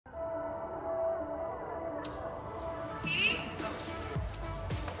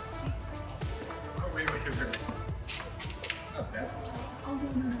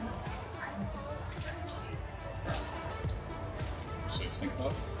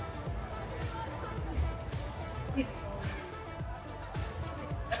It's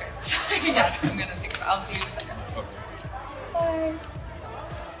okay. Sorry, yes, I'm gonna think about it. I'll see you in a second. Bye.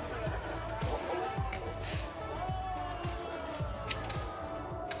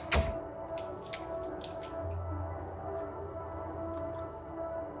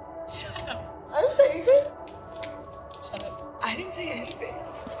 Shut up. I didn't say anything. Shut up. I didn't say anything.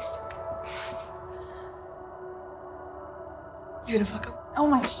 You gonna fuck him? Oh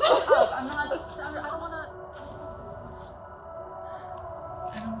my, shut up. I'm not, I don't wanna.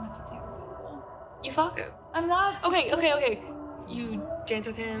 I don't know what to do. You fuck him. I'm not. Okay. You dance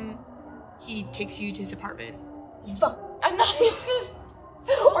with him. He takes you to his apartment. You fuck. I'm not even.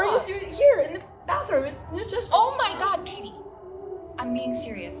 Or you just do it here in the bathroom. It's no judgment. Oh my god, Katie. I'm being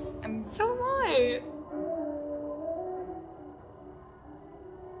serious. So am I.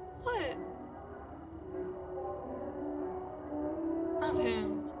 What? Not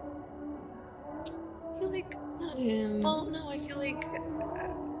him. I feel like. Not him. Well, no, I feel like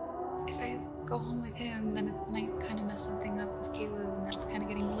if I go home with him, then it might kind of mess something up with Caleb, and that's kind of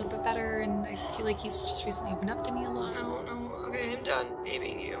getting a little bit better, and I feel like he's just recently opened up to me a lot. No, okay, I'm done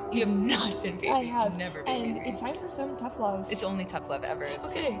babying you. You have not been babying. I have. Never been And babying. it's time for some tough love. It's only tough love ever.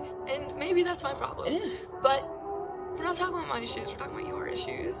 Okay, and maybe that's my problem. It is. But we're not talking about my issues, we're talking about your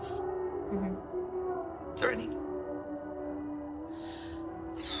issues. Mm-hmm. So ready?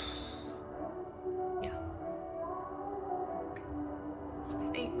 Yeah. It's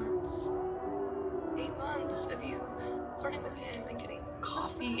been 8 months. 8 months of you flirting with him and getting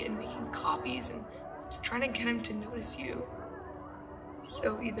coffee and making copies and just trying to get him to notice you.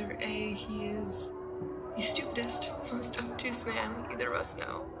 So either A, he is the stupidest, most obtuse man either of us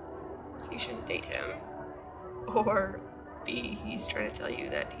know, so you shouldn't date him. Or B, he's trying to tell you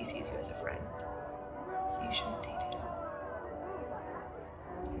that he sees you as a friend, so you shouldn't date him.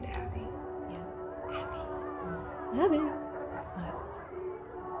 And Abby. Yeah. Abby.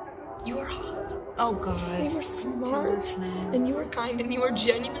 You are hot. Oh god. You were smart, and you were kind, and you were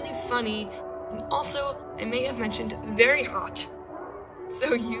genuinely funny, and also, I may have mentioned, very hot.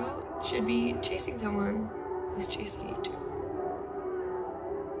 So you should be chasing someone who's chasing you too.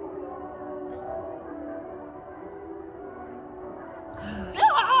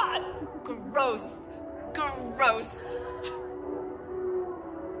 Ah! Gross. Gross.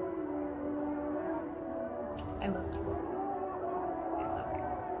 I love you. I love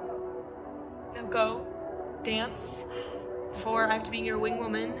you. Now go, dance, before I have to be your wing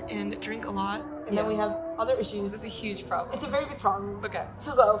woman and drink a lot. And then we have other issues. This is a huge problem. It's a very big problem. Okay.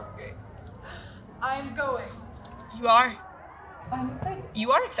 So go. Okay. I'm going. You are? I'm excited.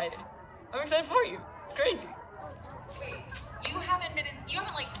 You are excited. I'm excited for you. It's crazy. Wait, you haven't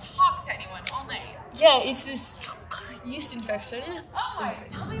like talked to anyone all night. Yeah, it's this yeast infection. Oh my,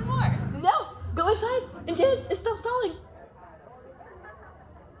 tell me more. No! Go inside and dance and stop stalling.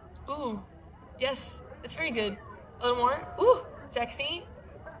 Ooh. Yes, it's very good. A little more. Ooh, sexy.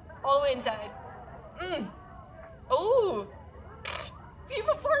 All the way inside. Ooh. Be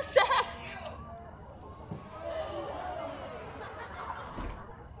before sex.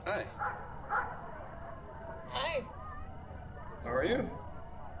 Hi. Hi. How are you?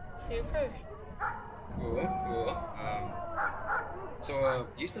 Super. Cool. So,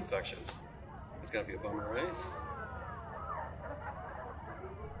 yeast infections. It's gotta be a bummer, right?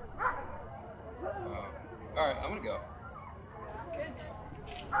 Alright, I'm gonna go. Good.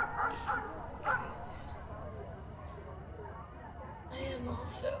 I am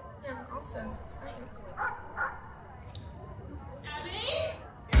also. Abby?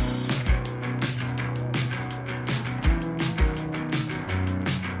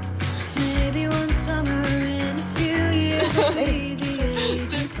 Maybe one summer in a few years I'll be the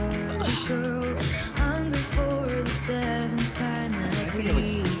aging party girl, hungry for the 7th time that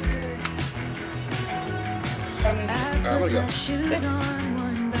week. I put my shoes on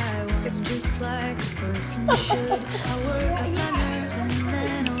one by one, just like a person should. I work up my nerves and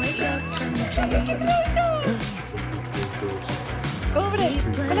then I wake up from the dream.